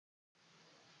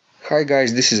Hi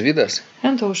guys, this is Vidas.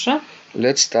 And Ausra.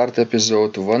 Let's start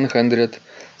episode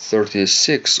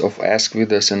 136 of Ask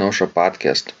Vidas and Ausra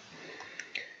podcast.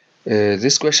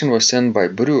 This question was sent by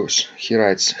Bruce. He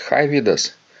writes, Hi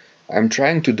Vidas, I'm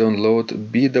trying to download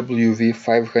BWV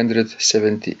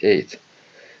 578,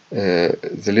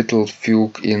 the Little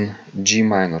Fugue in G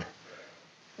minor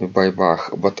by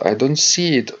Bach, but I don't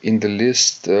see it in the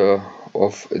list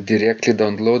of directly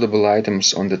downloadable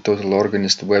items on the Total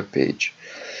Organist webpage.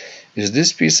 Is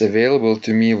this piece available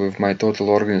to me with my Total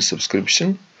Organist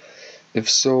subscription? If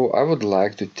so, I would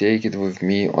like to take it with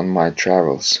me on my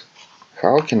travels.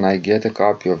 How can I get a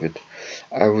copy of it?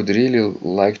 I would really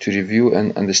like to review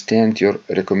and understand your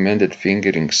recommended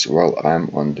fingerings while I'm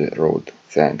on the road.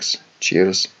 Thanks.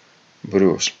 Cheers,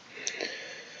 Bruce.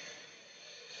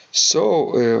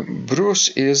 So, Bruce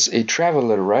is a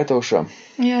traveler, right, Ausra?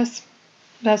 Yes,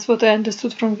 that's what I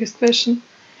understood from his question.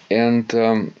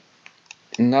 And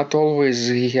not always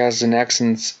he has an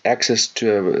access to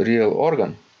a real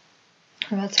organ.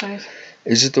 That's right.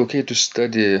 Is it okay to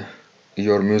study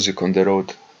your music on the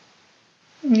road?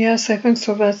 Yes, I think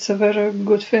so. That's a very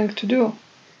good thing to do.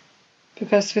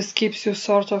 Because this keeps you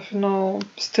sort of,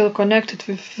 still connected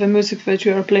with the music that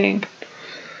you are playing.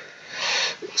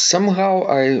 Somehow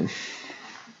I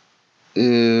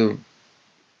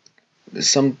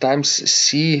sometimes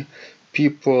see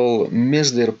people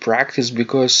miss their practice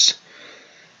because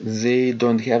they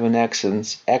don't have an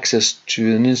access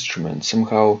to an instrument.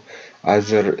 Somehow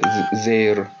either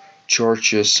their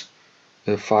church is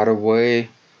far away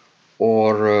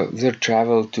or they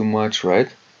travel too much, right?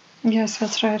 Yes,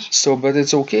 that's right. So, but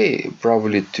it's okay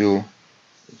probably to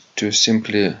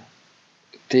simply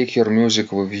take your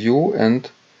music with you and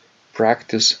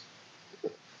practice,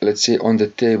 let's say, on the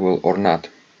table or not.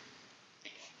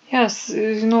 Yes,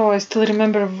 I still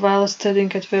remember while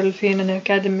studying at the Lithuanian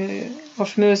Academy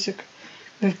of Music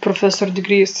with Professor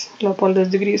Degrees, Leopoldas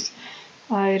Degrees.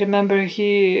 I remember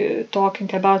he talking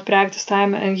about practice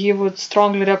time, and he would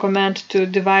strongly recommend to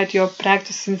divide your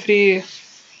practice in three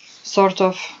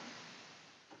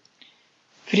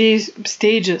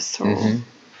stages or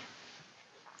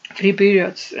three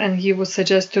periods, and he would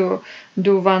suggest to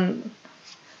do one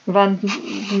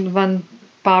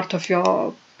part of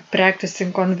your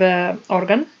practicing on the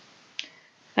organ,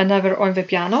 another on the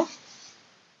piano,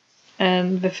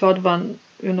 and the third one,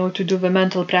 to do the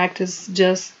mental practice,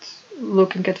 just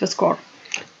looking at the score.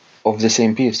 Of the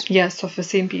same piece? Yes, of the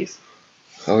same piece.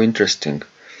 How interesting.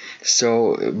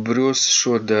 So Bruce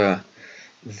should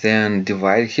then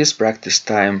divide his practice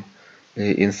time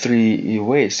in three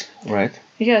ways, right?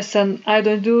 Yes, and I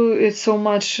don't do it so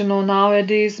much,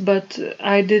 nowadays, but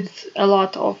I did a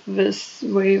lot of this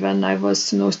way when I was,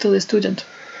 still a student.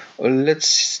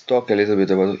 Let's talk a little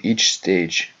bit about each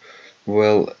stage.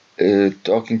 Well,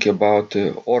 talking about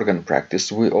organ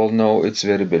practice, we all know it's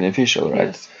very beneficial, right?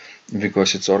 Yes.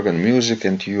 Because it's organ music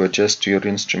and you adjust to your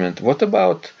instrument. What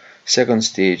about second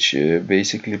stage,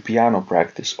 basically piano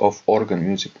practice of organ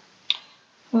music?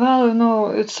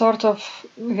 Well, it sort of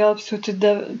helps you to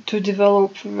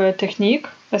develop the technique,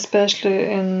 especially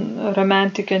in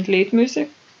romantic and late music.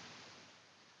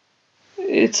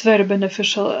 It's very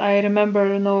beneficial. I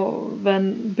remember,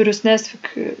 when Bruce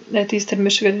Nesvik at Eastern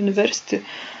Michigan University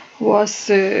was,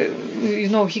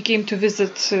 he came to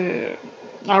visit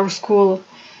our school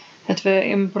at the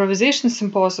improvisation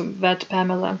symposium that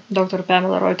Dr.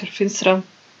 Pamela Reuter-Finstra,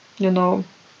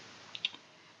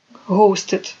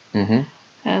 hosted. Mm-hmm.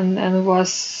 And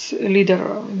was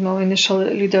leader, initial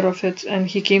leader of it. And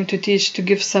he came to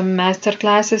give some master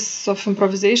classes of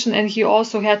improvisation, and he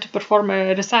also had to perform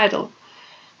a recital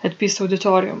at Peace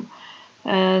Auditorium.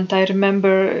 And I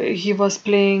remember he was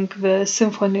playing the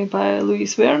symphony by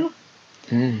Louis Verne.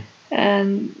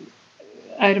 And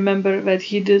I remember that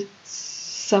he did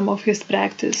some of his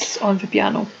practice on the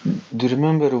piano. Do you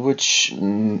remember which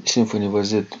symphony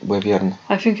was it by Verne?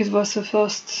 I think it was the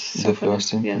first symphony. The first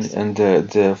symphony, yes. And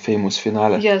the famous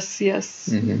finale. Yes.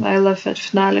 Mm-hmm. I love that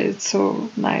finale. It's so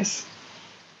nice.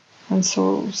 And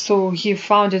so he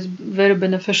found it very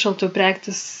beneficial to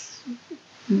practice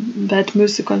that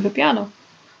music on the piano.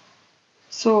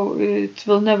 So it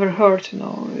will never hurt,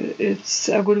 It's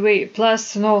a good way.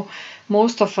 Plus,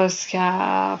 most of us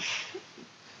have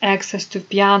access to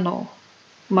piano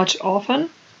much often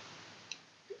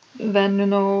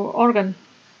than, organ.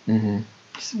 Mm-hmm.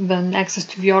 Than access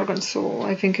to the organ. So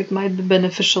I think it might be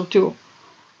beneficial too.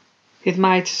 It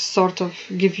might sort of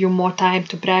give you more time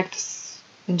to practice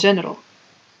in general.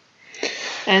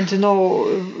 And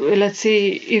let's say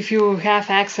if you have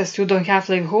access, you don't have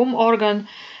like home organ,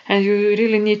 and you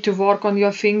really need to work on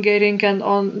your fingering and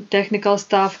on technical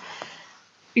stuff,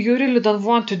 you really don't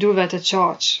want to do that at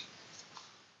church.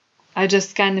 I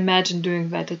just can't imagine doing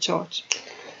that at church.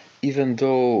 Even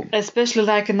though, Especially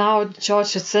like now,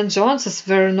 church at St. John's is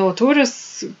where no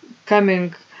tourists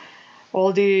coming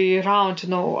all day round.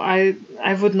 I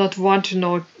would not want to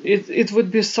know. It would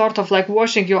be sort of like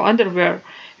washing your underwear,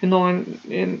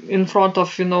 in front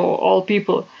of all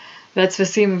people. That's the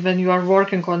same when you are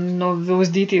working on those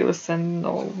details and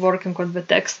working on the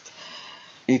text.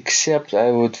 except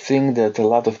I would think that a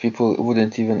lot of people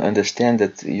wouldn't even understand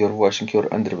that you're washing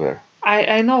your underwear.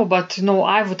 I know, but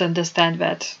I would understand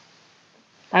that.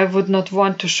 I would not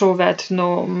want to show that,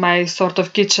 my sort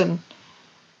of kitchen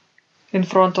in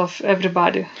front of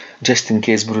everybody. Just in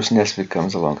case Bruce Nesbitt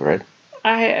comes along, right?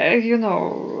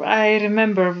 I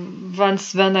remember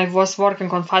once when I was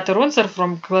working on Vater Unser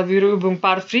from Klavierübung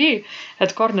Part 3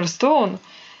 at Cornerstone,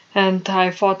 and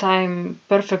I thought I'm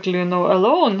perfectly,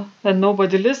 alone, and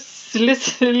nobody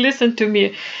listened to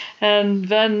me. And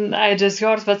then I just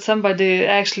heard that somebody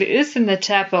actually is in the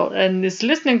chapel and is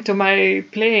listening to my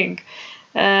playing.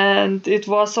 And it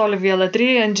was Olivia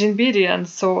Latry and Jean Bidian,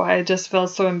 so I just felt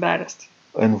so embarrassed.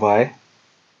 And why?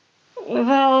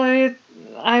 Well,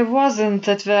 I wasn't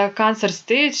at the concert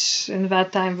stage in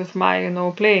that time with my,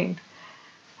 playing.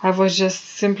 I was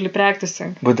just simply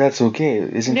practicing. But that's okay,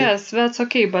 isn't it? Yes, that's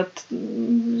okay, but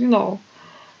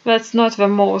that's not the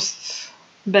most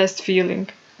best feeling.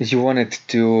 You wanted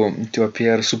to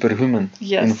appear superhuman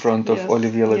Yes, in front of yes,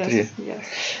 Olivier Latry.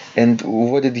 Yes. And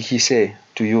what did he say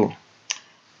to you?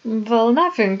 Well,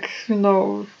 nothing,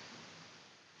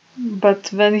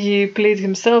 But when he played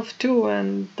himself too,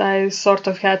 and I sort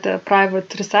of had a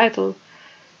private recital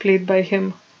played by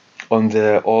him. On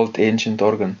the old ancient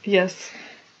organ? Yes.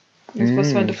 It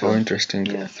was wonderful. So interesting.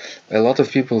 Yes. A lot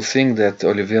of people think that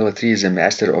Olivier Latry is a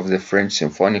master of the French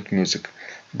symphonic music,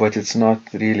 but it's not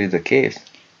really the case.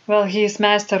 Well, he is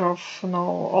master of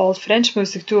old French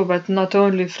music too, but not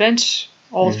only French,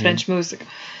 old French music.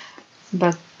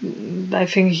 But I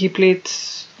think he played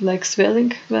like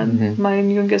Swelling when Mein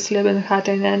junges Leben hat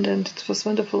ein Ende, and it was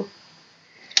wonderful.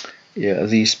 Yeah,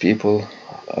 these people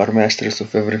are masters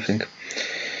of everything.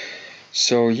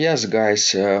 So yes,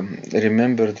 guys,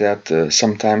 remember that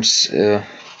sometimes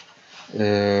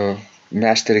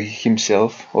master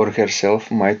himself or herself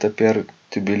might appear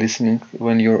to be listening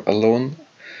when you're alone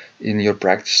in your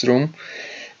practice room.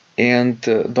 And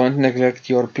don't neglect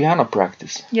your piano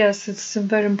practice. Yes, it's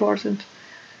very important.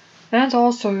 And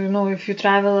also, if you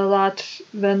travel a lot,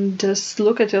 then just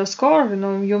look at your score.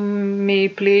 You may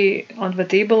play on the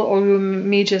table, or you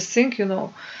may just sing,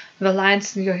 the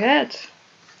lines in your head,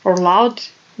 or loud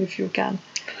if you can.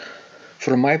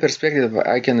 From my perspective,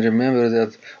 I can remember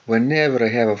that whenever I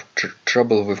have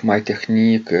trouble with my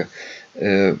technique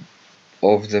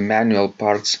of the manual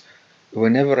parts,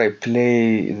 whenever I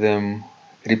play them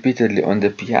repeatedly on the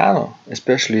piano,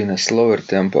 especially in a slower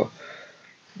tempo,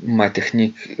 my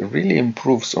technique really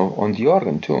improves on the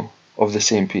organ too, of the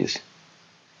same piece.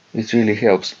 It really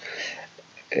helps.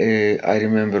 I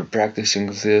remember practicing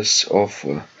this of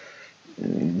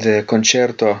the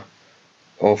concerto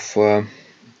of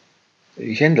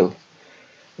Handel.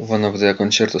 One of the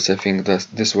concertos, I think that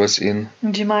this was in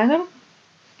G minor?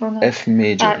 Or not? F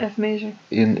major. F major.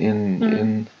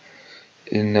 In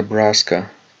Nebraska.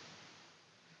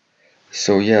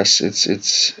 So yes,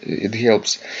 it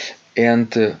helps.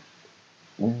 And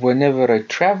whenever I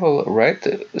travel, right,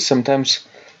 sometimes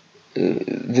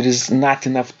there is not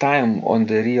enough time on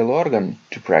the real organ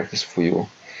to practice for you.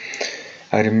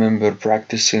 I remember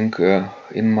practicing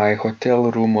in my hotel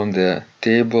room on the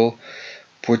table,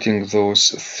 putting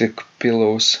those thick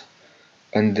pillows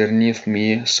underneath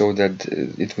me so that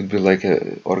it would be like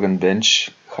a organ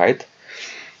bench height,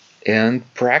 and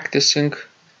practicing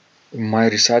my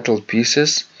recital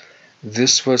pieces.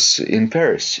 This was in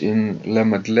Paris, in La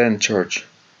Madeleine Church,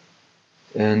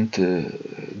 and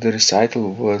the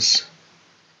recital was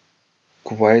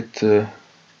quite,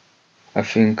 I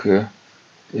think,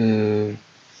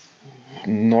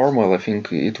 normal. I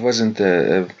think it wasn't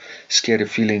a scary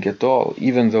feeling at all,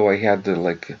 even though I had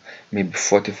like maybe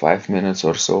 45 minutes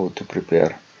or so to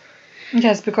prepare.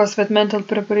 Yes, because that mental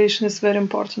preparation is very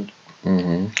important.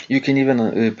 You can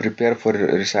even prepare for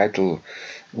a recital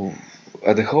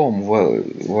at home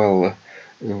while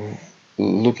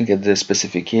looking at the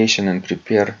specification and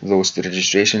prepare those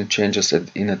registration changes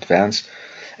in advance.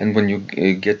 And when you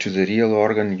get to the real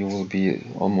organ, you will be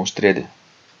almost ready.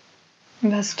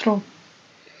 That's true.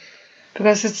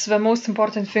 Because it's the most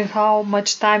important thing how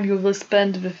much time you will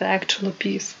spend with the actual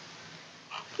piece.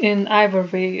 In either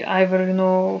way,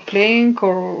 either playing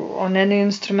or on any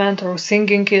instrument or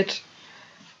singing it.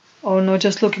 Oh no,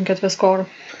 just looking at the score.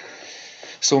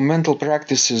 So mental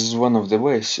practice is one of the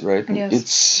ways, right? Yes.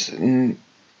 It's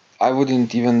I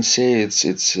wouldn't even say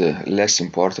it's less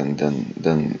important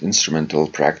than instrumental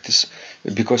practice,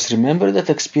 because remember that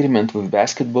experiment with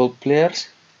basketball players?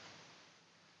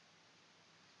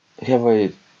 Have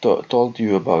I told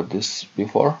you about this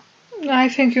before? I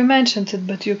think you mentioned it,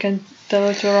 but you can tell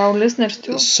it to our listeners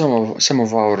too. Some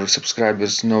of our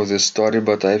subscribers know this story,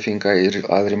 but I think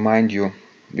I'll remind you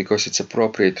because it's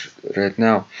appropriate right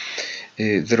now.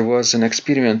 There was an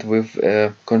experiment with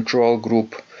a control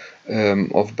group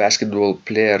of basketball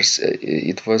players.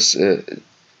 It was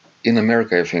in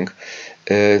America, I think.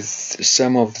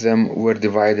 Some of them were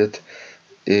divided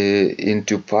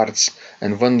into parts,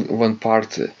 and one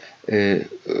part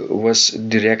was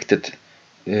directed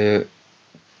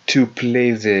to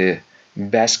play the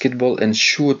basketball and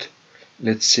shoot,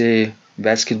 let's say,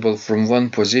 basketball from one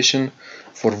position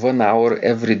for 1 hour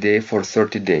every day for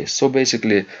 30 days. So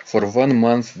basically, for 1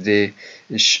 month, they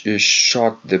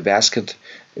shot the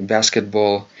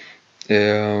basketball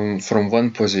from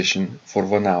one position for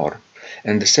 1 hour.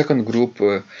 And the second group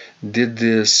did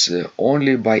this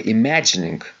only by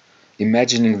imagining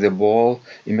the ball,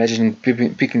 imagining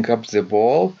picking up the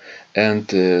ball and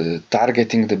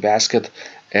targeting the basket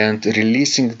and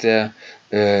releasing the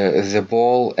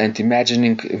ball and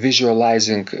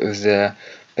visualizing the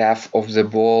path of the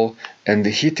ball and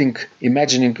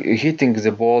imagining hitting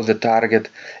the ball, the target,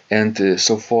 and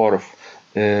so forth,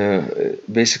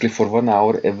 basically for 1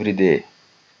 hour every day.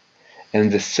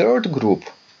 And the third group,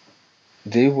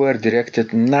 they were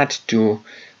directed not to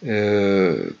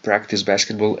practice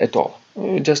basketball at all.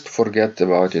 Just forget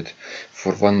about it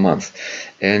for 1 month.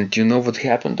 And you know what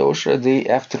happened, Osha? They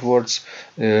afterwards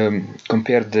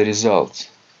compared the results.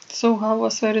 So how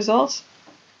was the results?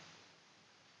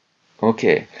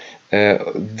 Okay.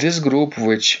 This group,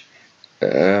 which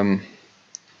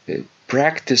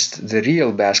practiced the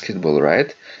real basketball,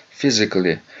 right,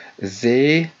 physically,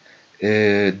 they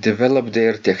developed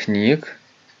their technique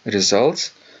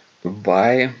results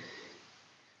by,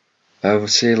 I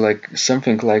would say, like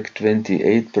something like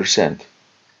 28%.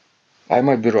 I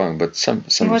might be wrong, but What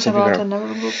something about around.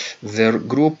 another group? Their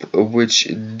group, which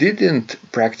didn't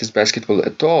practice basketball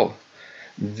at all,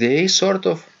 they sort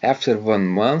of, after 1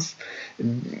 month,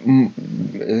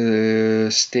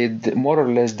 stayed more or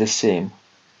less the same.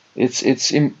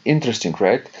 It's interesting,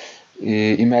 right?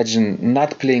 Imagine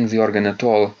not playing the organ at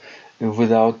all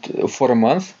for a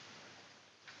month,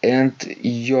 and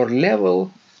your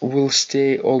level will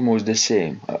stay almost the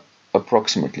same,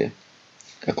 approximately,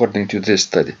 according to this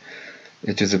study,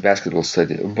 to the basketball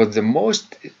study. But the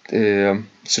most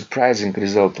surprising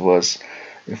result was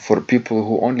for people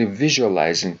who only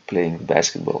visualizing playing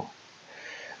basketball.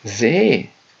 They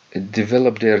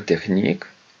developed their technique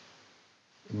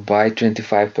by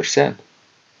 25%.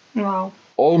 Wow.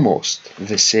 Almost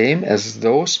the same as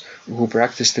those who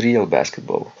practiced real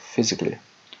basketball physically.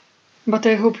 But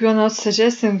I hope you're not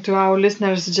suggesting to our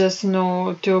listeners just,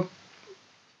 to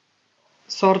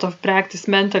sort of practice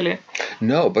mentally.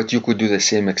 No, but you could do the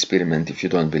same experiment if you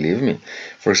don't believe me.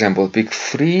 For example, pick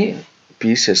 3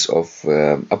 pieces of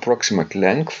approximate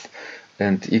length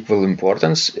and equal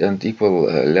importance and equal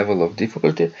level of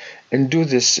difficulty, and do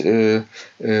this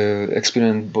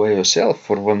experiment by yourself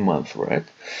for 1 month, right?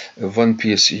 One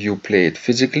piece you play it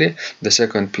physically, the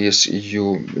second piece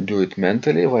you do it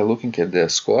mentally while looking at the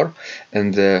score,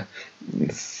 and the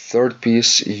third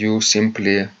piece you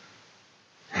simply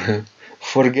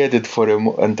forget it for an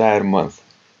entire month,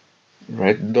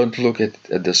 right? Don't look at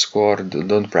the score,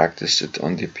 don't practice it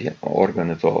on the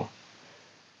organ at all.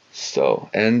 So,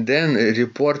 and then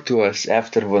report to us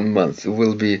after 1 month.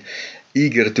 We'll be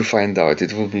eager to find out.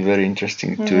 It will be very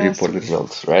interesting to Yes. report the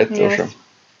results, right, Yes. Osha?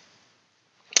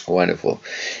 Wonderful.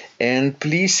 And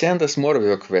please send us more of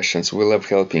your questions. We love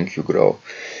helping you grow.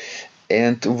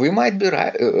 And we might be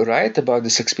right about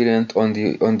this experiment on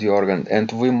the organ,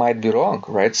 and we might be wrong,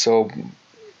 right? So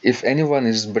if anyone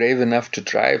is brave enough to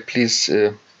try, please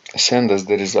send us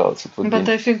the results. But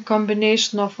I think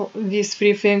combination of these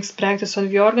 3 things, practice on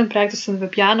the organ, practice on the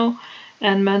piano,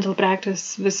 and mental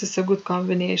practice, this is a good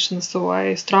combination. So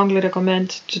I strongly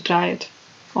recommend to try it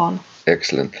on.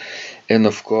 Excellent. And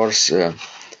of course,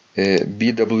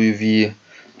 BWV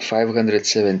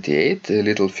 578,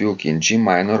 Little Fugue in G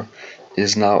minor,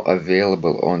 is now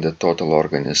available on the Total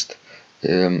Organist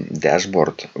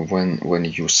dashboard when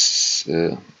you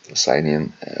sign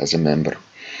in as a member,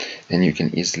 and you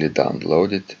can easily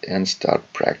download it and start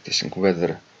practicing,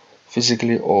 whether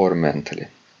physically or mentally.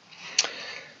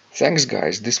 Thanks,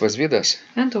 guys. This was Vidas.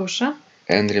 And Osha,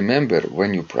 And remember,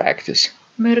 when you practice,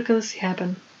 miracles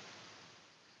happen.